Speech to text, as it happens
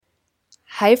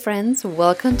Hi friends,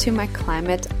 welcome to my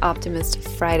Climate Optimist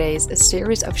Fridays, a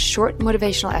series of short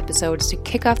motivational episodes to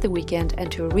kick off the weekend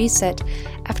and to reset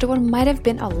after what might have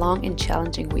been a long and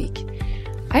challenging week.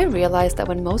 I realized that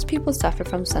when most people suffer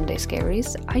from Sunday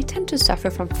scaries, I tend to suffer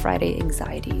from Friday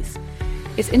anxieties.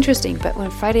 It's interesting, but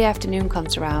when Friday afternoon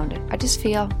comes around, I just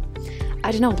feel,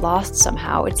 lost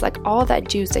somehow. It's like all that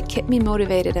juice that kept me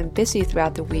motivated and busy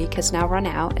throughout the week has now run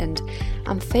out, and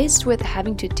I'm faced with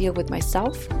having to deal with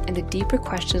myself and the deeper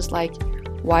questions like,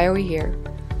 why are we here?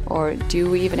 Or do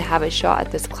we even have a shot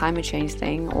at this climate change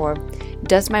thing? Or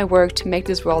does my work to make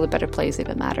this world a better place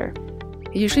even matter?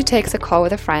 It usually takes a call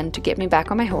with a friend to get me back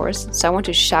on my horse, someone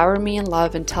to shower me in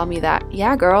love and tell me that,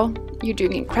 yeah girl, you're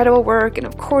doing incredible work, and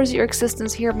of course your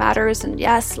existence here matters, and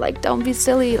yes, don't be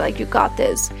silly, you got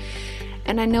this.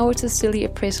 And I know it's a silly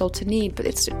appraisal to need, but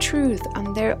it's the truth.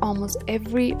 I'm there almost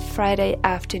every Friday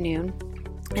afternoon.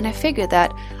 And I figured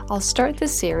that I'll start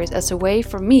this series as a way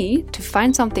for me to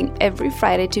find something every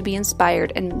Friday to be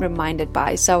inspired and reminded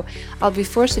by. So I'll be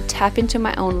forced to tap into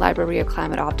my own library of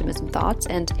climate optimism thoughts,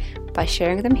 and by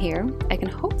sharing them here, I can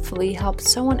hopefully help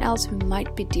someone else who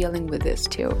might be dealing with this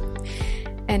too.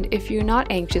 And if you're not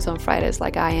anxious on Fridays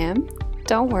like I am,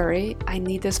 don't worry, I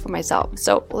need this for myself.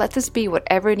 So let this be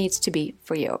whatever it needs to be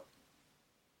for you.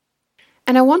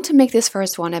 And I want to make this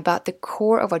first one about the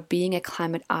core of what being a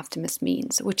climate optimist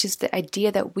means, which is the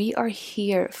idea that we are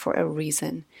here for a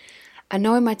reason. I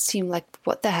know it might seem like,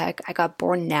 what the heck, I got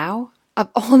born now? Of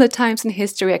all the times in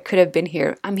history I could have been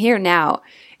here, I'm here now.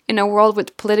 In a world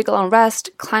with political unrest,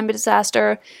 climate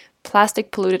disaster,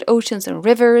 plastic polluted oceans and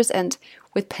rivers, and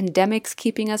with pandemics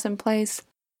keeping us in place.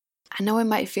 I know it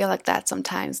might feel like that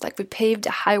sometimes, like we paved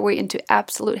a highway into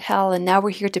absolute hell and now we're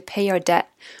here to pay our debt,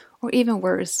 or even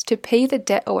worse, to pay the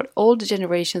debt of what older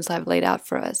generations have laid out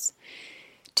for us.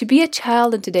 To be a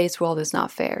child in today's world is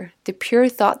not fair. The pure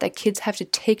thought that kids have to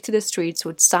take to the streets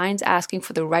with signs asking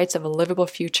for the rights of a livable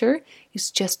future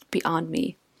is just beyond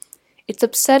me. It's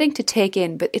upsetting to take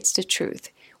in, but it's the truth.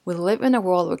 We live in a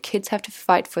world where kids have to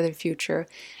fight for their future,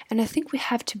 and I think we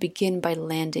have to begin by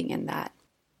landing in that.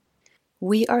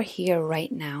 We are here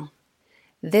right now.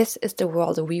 This is the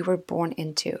world we were born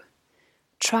into.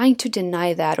 Trying to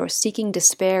deny that or seeking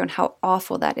despair on how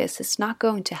awful that is not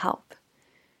going to help.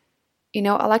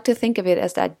 I like to think of it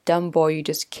as that dumb boy you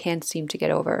just can't seem to get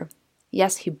over.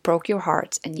 Yes, he broke your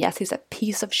heart, and yes, he's a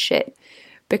piece of shit.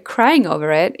 But crying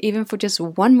over it, even for just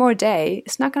one more day,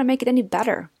 is not going to make it any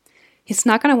better. He's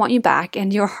not going to want you back,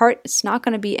 and your heart is not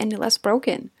going to be any less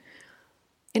broken.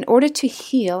 In order to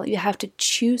heal, you have to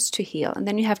choose to heal, and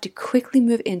then you have to quickly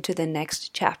move into the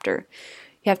next chapter.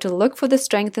 You have to look for the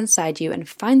strength inside you and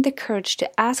find the courage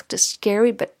to ask the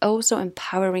scary but oh so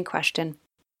empowering question,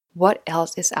 what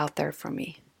else is out there for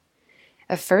me?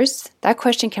 At first, that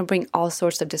question can bring all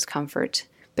sorts of discomfort,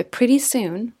 but pretty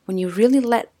soon, when you really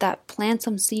let that plant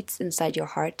some seeds inside your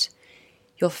heart,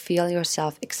 you'll feel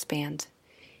yourself expand.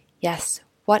 Yes,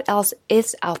 what else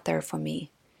is out there for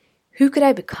me? Who could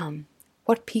I become?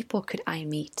 What people could I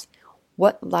meet?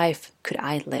 What life could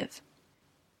I live?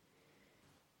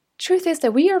 Truth is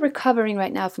that we are recovering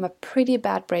right now from a pretty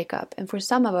bad breakup, and for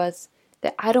some of us,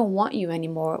 that I don't want you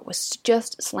anymore was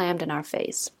just slammed in our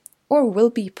face. Or will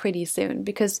be pretty soon,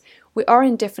 because we are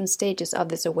in different stages of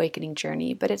this awakening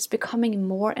journey, but it's becoming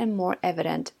more and more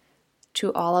evident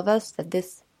to all of us that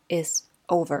this is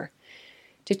over.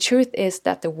 The truth is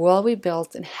that the world we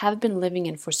built and have been living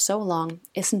in for so long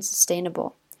isn't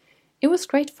sustainable. It was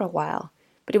great for a while,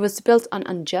 but it was built on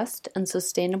unjust,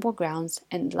 unsustainable grounds,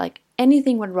 and like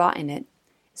anything would rot in it,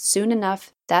 soon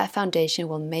enough that foundation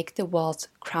will make the walls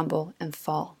crumble and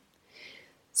fall.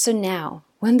 So now,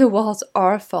 when the walls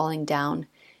are falling down,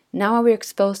 now we're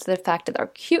exposed to the fact that our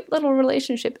cute little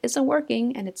relationship isn't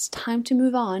working and it's time to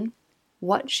move on,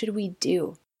 what should we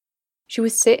do? Should we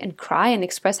sit and cry and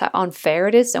express how unfair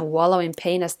it is and wallow in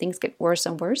pain as things get worse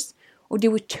and worse? Or do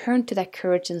we turn to that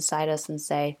courage inside us and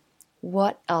say,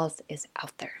 what else is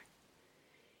out there?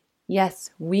 Yes,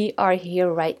 we are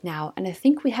here right now, and I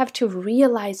think we have to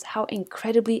realize how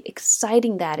incredibly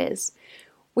exciting that is.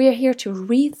 We are here to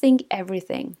rethink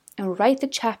everything and write the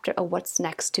chapter of what's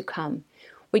next to come.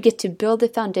 We get to build the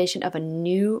foundation of a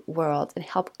new world and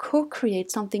help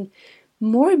co-create something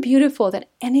more beautiful than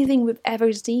anything we've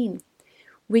ever seen.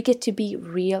 We get to be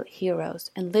real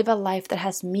heroes and live a life that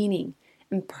has meaning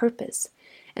and purpose.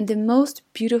 And the most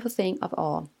beautiful thing of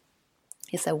all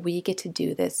is that we get to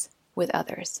do this with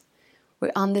others.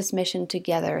 We're on this mission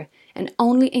together, and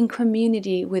only in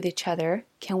community with each other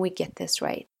can we get this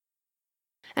right.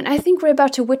 And I think we're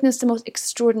about to witness the most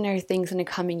extraordinary things in the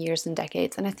coming years and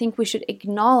decades, and I think we should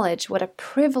acknowledge what a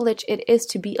privilege it is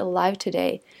to be alive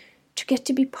today, to get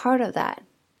to be part of that.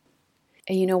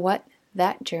 And you know what?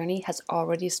 That journey has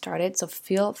already started, so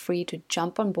feel free to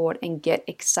jump on board and get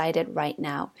excited right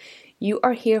now. You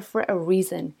are here for a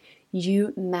reason.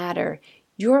 You matter.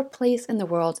 Your place in the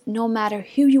world, no matter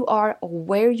who you are or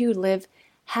where you live,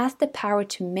 has the power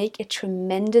to make a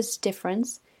tremendous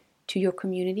difference to your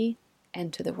community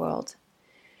and to the world.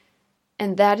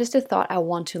 And that is the thought I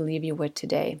want to leave you with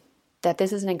today. That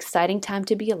this is an exciting time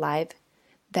to be alive,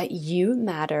 that you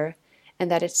matter, and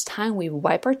that it's time we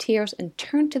wipe our tears and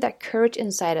turn to that courage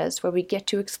inside us where we get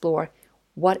to explore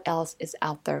what else is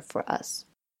out there for us.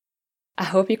 I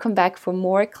hope you come back for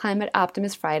more Climate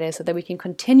Optimist Friday so that we can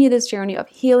continue this journey of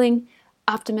healing,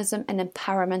 optimism, and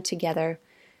empowerment together.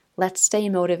 Let's stay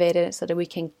motivated so that we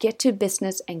can get to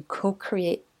business and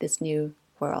co-create this new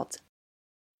world.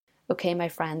 Okay, my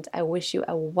friend, I wish you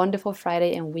a wonderful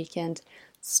Friday and weekend.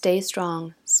 Stay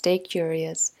strong, stay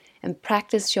curious, and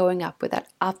practice showing up with that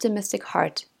optimistic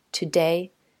heart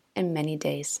today and many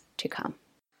days to come.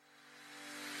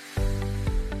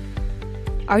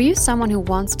 Are you someone who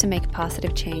wants to make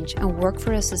positive change and work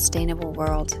for a sustainable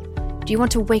world? Do you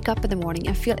want to wake up in the morning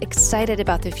and feel excited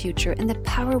about the future and the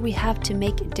power we have to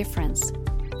make a difference?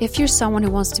 If you're someone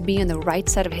who wants to be on the right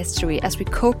side of history as we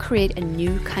co-create a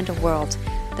new kind of world,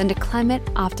 then the Climate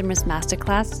Optimist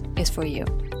Masterclass is for you.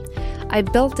 I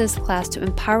built this class to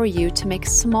empower you to make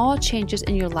small changes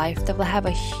in your life that will have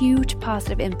a huge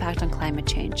positive impact on climate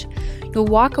change. You'll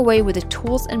walk away with the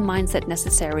tools and mindset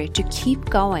necessary to keep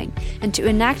going and to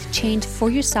enact change for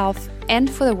yourself and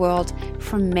for the world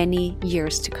for many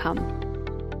years to come.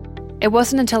 It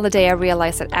wasn't until the day I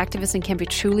realized that activism can be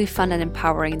truly fun and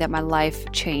empowering that my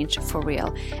life changed for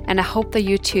real. And I hope that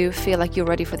you too feel like you're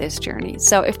ready for this journey.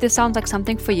 So if this sounds like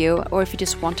something for you, or if you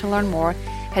just want to learn more,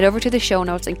 head over to the show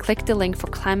notes and click the link for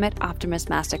Climate Optimist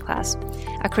Masterclass.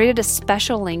 I created a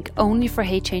special link only for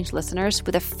Hey Change listeners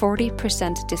with a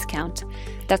 40% discount.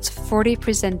 That's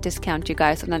 40% discount, you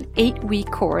guys, on an 8-week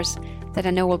course that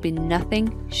I know will be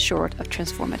nothing short of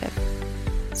transformative.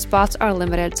 Spots are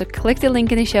limited, so click the link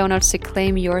in the show notes to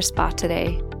claim your spot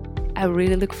today. I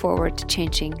really look forward to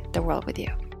changing the world with you.